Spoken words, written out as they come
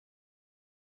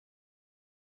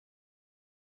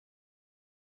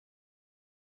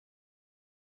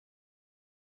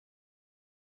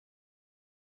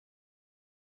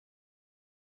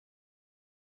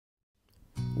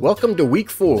Welcome to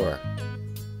week 4.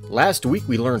 Last week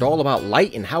we learned all about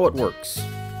light and how it works.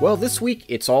 Well, this week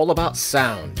it's all about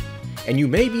sound. And you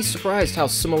may be surprised how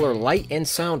similar light and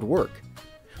sound work.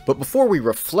 But before we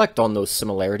reflect on those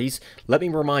similarities, let me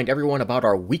remind everyone about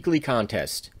our weekly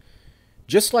contest.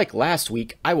 Just like last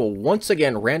week, I will once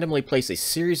again randomly place a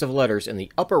series of letters in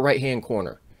the upper right-hand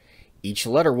corner. Each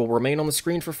letter will remain on the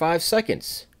screen for 5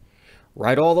 seconds.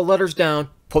 Write all the letters down,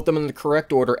 put them in the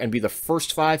correct order, and be the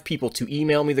first 5 people to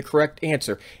email me the correct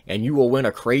answer, and you will win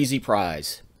a crazy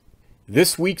prize.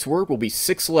 This week's word will be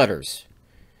 6 letters.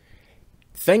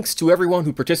 Thanks to everyone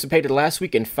who participated last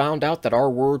week and found out that our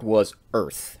word was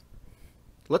Earth.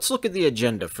 Let's look at the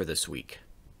agenda for this week.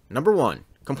 Number 1,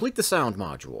 complete the sound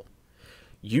module.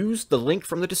 Use the link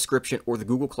from the description or the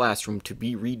Google Classroom to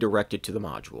be redirected to the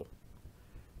module.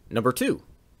 Number 2,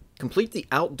 complete the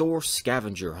outdoor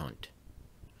scavenger hunt.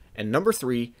 And number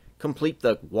 3, complete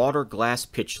the water glass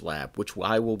pitch lab, which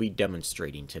I will be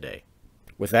demonstrating today.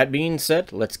 With that being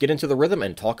said, let's get into the rhythm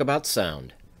and talk about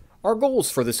sound. Our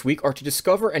goals for this week are to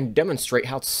discover and demonstrate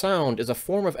how sound is a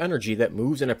form of energy that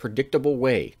moves in a predictable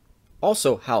way.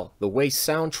 Also, how the way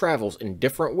sound travels in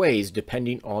different ways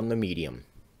depending on the medium.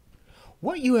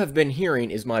 What you have been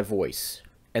hearing is my voice,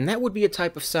 and that would be a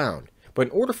type of sound. But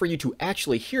in order for you to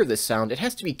actually hear this sound, it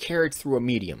has to be carried through a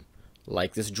medium,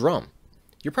 like this drum.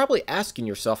 You're probably asking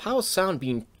yourself, how is sound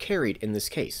being carried in this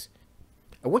case?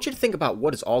 I want you to think about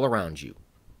what is all around you.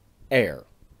 Air.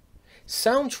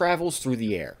 Sound travels through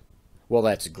the air. Well,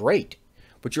 that's great,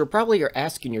 but you're probably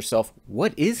asking yourself,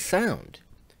 what is sound?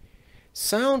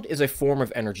 Sound is a form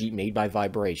of energy made by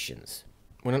vibrations.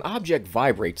 When an object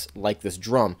vibrates, like this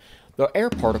drum, the air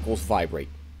particles vibrate.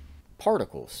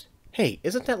 Particles. Hey,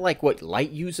 isn't that like what light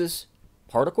uses?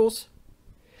 Particles?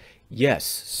 Yes,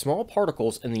 small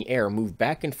particles in the air move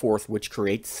back and forth, which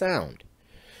creates sound.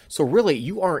 So really,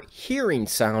 you aren't hearing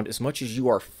sound as much as you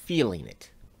are feeling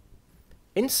it.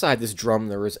 Inside this drum,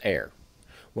 there is air.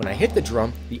 When I hit the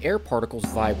drum, the air particles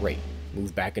vibrate,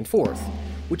 move back and forth,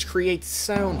 which creates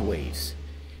sound waves.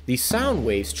 These sound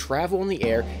waves travel in the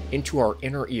air into our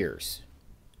inner ears.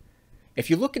 If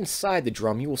you look inside the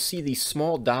drum, you will see these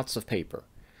small dots of paper.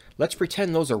 Let's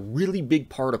pretend those are really big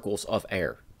particles of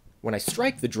air. When I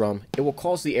strike the drum, it will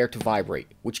cause the air to vibrate,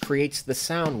 which creates the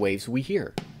sound waves we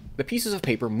hear. The pieces of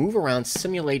paper move around,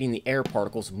 simulating the air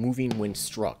particles moving when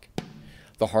struck.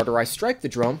 The harder I strike the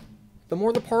drum, the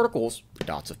more the particles, the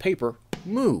dots of paper,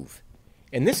 move.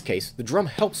 In this case, the drum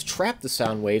helps trap the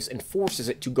sound waves and forces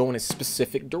it to go in a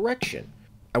specific direction.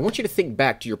 I want you to think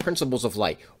back to your principles of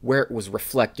light, where it was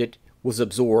reflected, was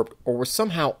absorbed, or was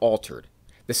somehow altered.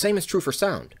 The same is true for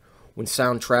sound, when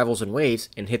sound travels in waves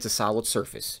and hits a solid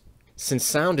surface. Since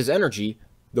sound is energy,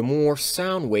 the more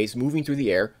sound waves moving through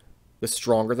the air, the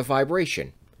stronger the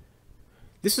vibration.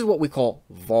 This is what we call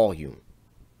volume.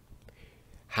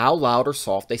 How loud or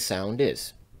soft a sound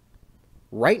is.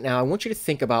 Right now, I want you to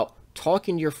think about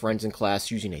talking to your friends in class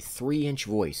using a 3-inch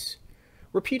voice.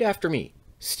 Repeat after me.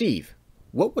 Steve,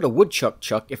 what would a woodchuck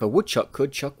chuck if a woodchuck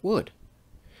could chuck wood?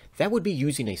 That would be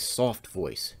using a soft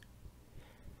voice.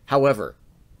 However,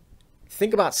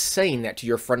 think about saying that to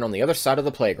your friend on the other side of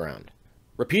the playground.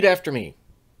 Repeat after me.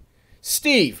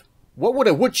 Steve, what would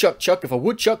a woodchuck chuck if a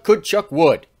woodchuck could chuck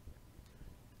wood?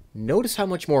 Notice how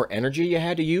much more energy you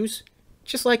had to use?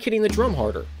 Just like hitting the drum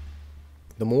harder.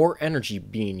 The more energy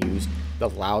being used, the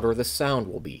louder the sound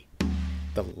will be.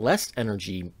 The less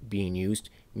energy being used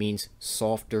means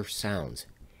softer sounds,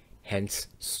 hence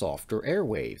softer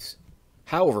airwaves.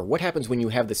 However, what happens when you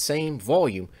have the same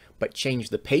volume but change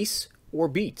the pace or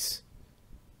beats?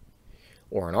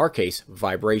 Or in our case,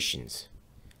 vibrations.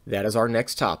 That is our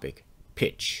next topic,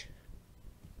 pitch.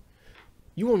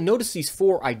 You will notice these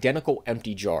 4 identical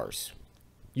empty jars.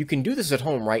 You can do this at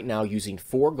home right now using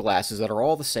 4 glasses that are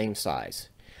all the same size.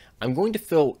 I'm going to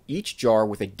fill each jar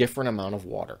with a different amount of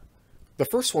water. The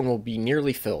first one will be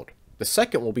nearly filled. The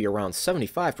second will be around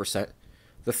 75%.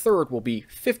 The third will be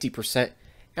 50%.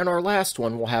 And our last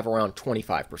one will have around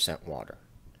 25% water.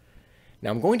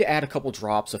 Now I'm going to add a couple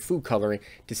drops of food coloring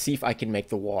to see if I can make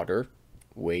the water,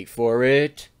 wait for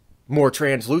it, more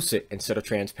translucent instead of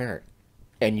transparent.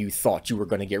 And you thought you were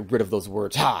going to get rid of those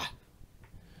words, ha!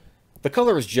 The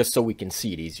color is just so we can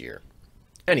see it easier.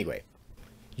 Anyway,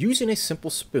 using a simple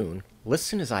spoon,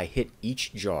 listen as I hit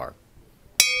each jar.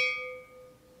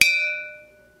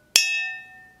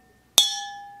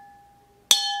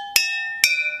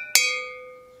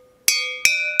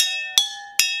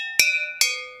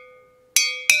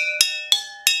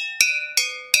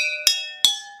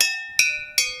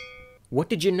 What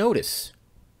did you notice?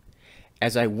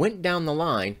 As I went down the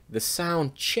line, the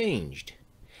sound changed.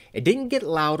 It didn't get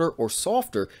louder or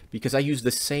softer because I used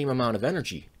the same amount of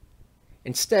energy.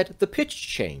 Instead, the pitch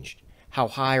changed, how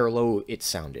high or low it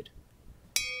sounded.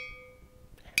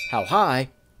 How high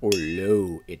or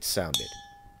low it sounded.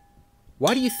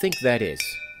 Why do you think that is?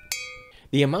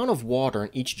 The amount of water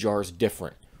in each jar is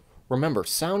different. Remember,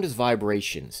 sound is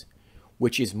vibrations,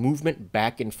 which is movement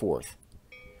back and forth.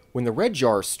 When the red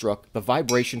jar is struck, the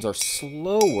vibrations are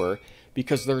slower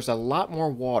because there's a lot more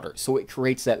water, so it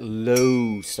creates that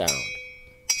low sound.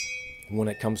 When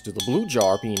it comes to the blue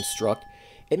jar being struck,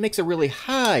 it makes a really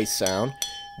high sound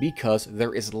because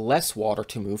there is less water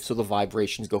to move, so the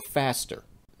vibrations go faster.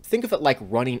 Think of it like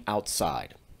running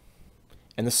outside.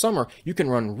 In the summer, you can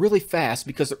run really fast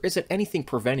because there isn't anything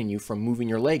preventing you from moving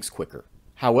your legs quicker.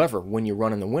 However, when you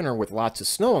run in the winter with lots of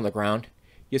snow on the ground,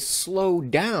 you slow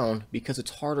down because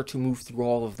it's harder to move through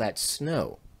all of that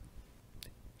snow.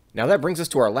 Now that brings us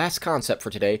to our last concept for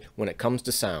today when it comes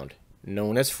to sound,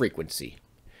 known as frequency.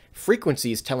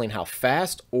 Frequency is telling how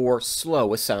fast or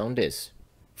slow a sound is.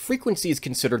 Frequency is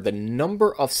considered the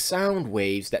number of sound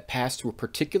waves that pass through a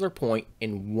particular point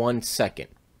in 1 second.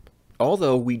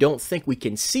 Although we don't think we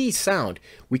can see sound,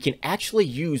 we can actually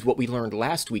use what we learned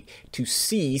last week to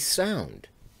see sound.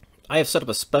 I have set up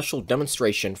a special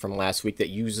demonstration from last week that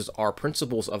uses our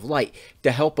principles of light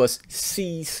to help us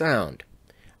see sound.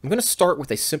 I'm going to start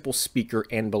with a simple speaker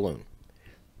and balloon.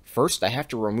 First, I have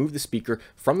to remove the speaker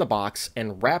from the box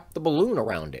and wrap the balloon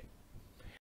around it.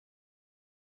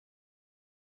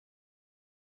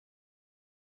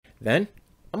 Then,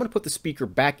 I'm going to put the speaker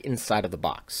back inside of the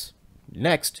box.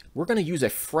 Next, we're going to use a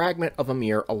fragment of a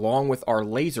mirror along with our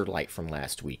laser light from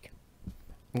last week.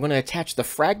 I'm going to attach the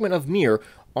fragment of mirror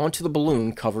onto the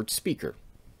balloon-covered speaker.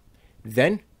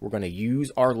 Then, we're going to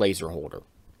use our laser holder.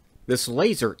 This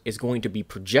laser is going to be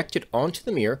projected onto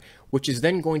the mirror, which is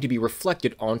then going to be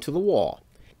reflected onto the wall.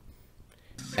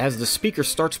 As the speaker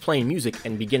starts playing music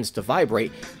and begins to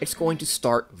vibrate, it's going to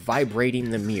start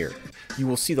vibrating the mirror. You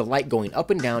will see the light going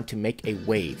up and down to make a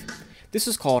wave. This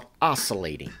is called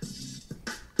oscillating.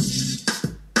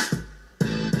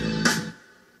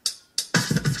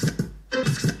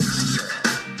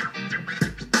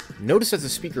 Notice as the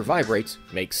speaker vibrates,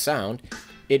 makes sound,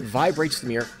 it vibrates the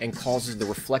mirror and causes the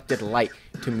reflected light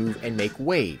to move and make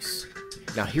waves.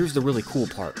 Now here's the really cool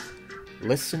part.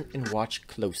 Listen and watch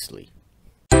closely.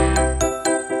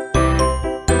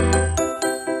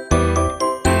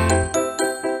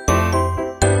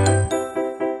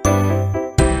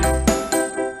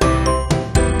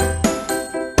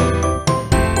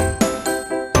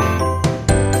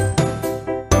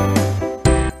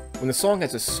 When the song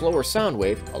has a slower sound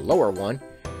wave, a lower one,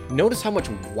 notice how much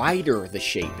wider the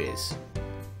shape is.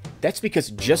 That's because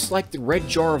just like the red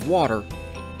jar of water,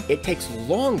 it takes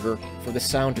longer for the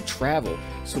sound to travel,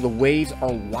 so the waves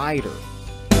are wider.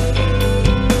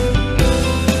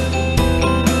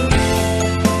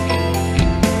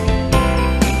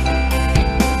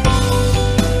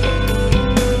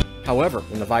 However,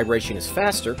 when the vibration is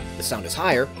faster, the sound is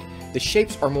higher, the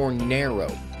shapes are more narrow.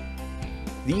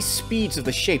 These speeds of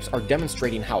the shapes are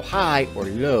demonstrating how high or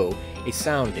low a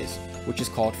sound is, which is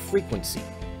called frequency.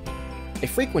 A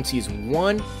frequency is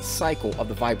one cycle of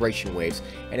the vibration waves,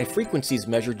 and a frequency is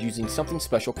measured using something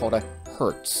special called a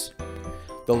Hertz.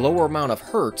 The lower amount of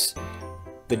Hertz,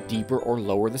 the deeper or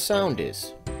lower the sound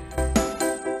is.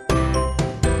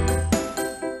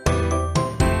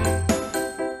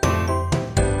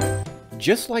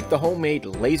 Just like the homemade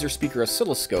laser speaker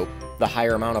oscilloscope, the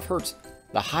higher amount of Hertz,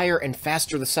 the higher and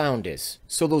faster the sound is.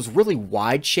 So those really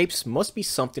wide shapes must be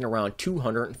something around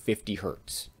 250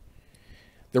 Hertz.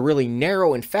 The really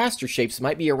narrow and faster shapes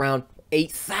might be around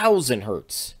 8,000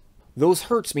 Hertz. Those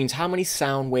Hertz means how many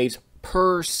sound waves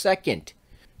per second.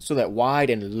 So that wide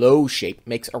and low shape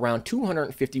makes around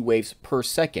 250 waves per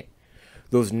second.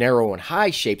 Those narrow and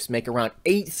high shapes make around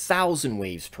 8,000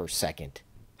 waves per second.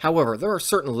 However, there are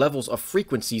certain levels of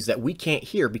frequencies that we can't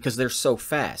hear because they're so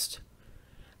fast.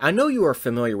 I know you are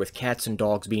familiar with cats and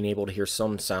dogs being able to hear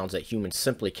some sounds that humans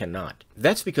simply cannot.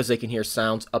 That's because they can hear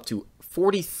sounds up to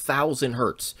 40,000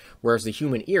 Hertz, whereas the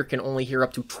human ear can only hear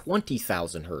up to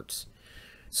 20,000 Hertz.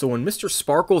 So when Mr.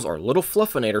 Sparkles or Little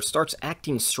Fluffinator starts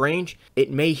acting strange, it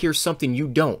may hear something you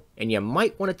don't, and you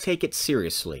might want to take it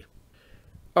seriously.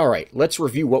 Alright, let's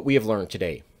review what we have learned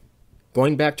today.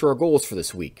 Going back to our goals for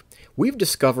this week, we've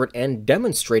discovered and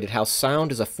demonstrated how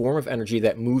sound is a form of energy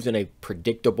that moves in a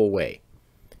predictable way.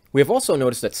 We have also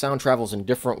noticed that sound travels in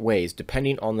different ways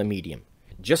depending on the medium,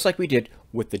 just like we did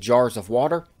with the jars of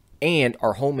water and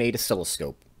our homemade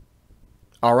oscilloscope.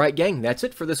 Alright gang, that's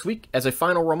it for this week. As a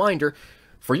final reminder,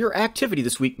 for your activity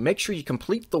this week, make sure you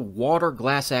complete the water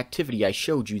glass activity I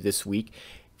showed you this week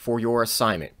for your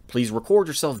assignment. Please record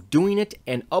yourself doing it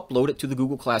and upload it to the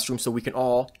Google Classroom so we can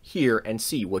all hear and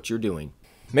see what you're doing.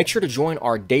 Make sure to join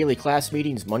our daily class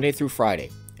meetings Monday through Friday.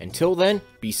 Until then,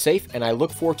 be safe, and I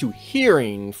look forward to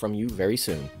hearing from you very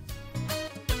soon.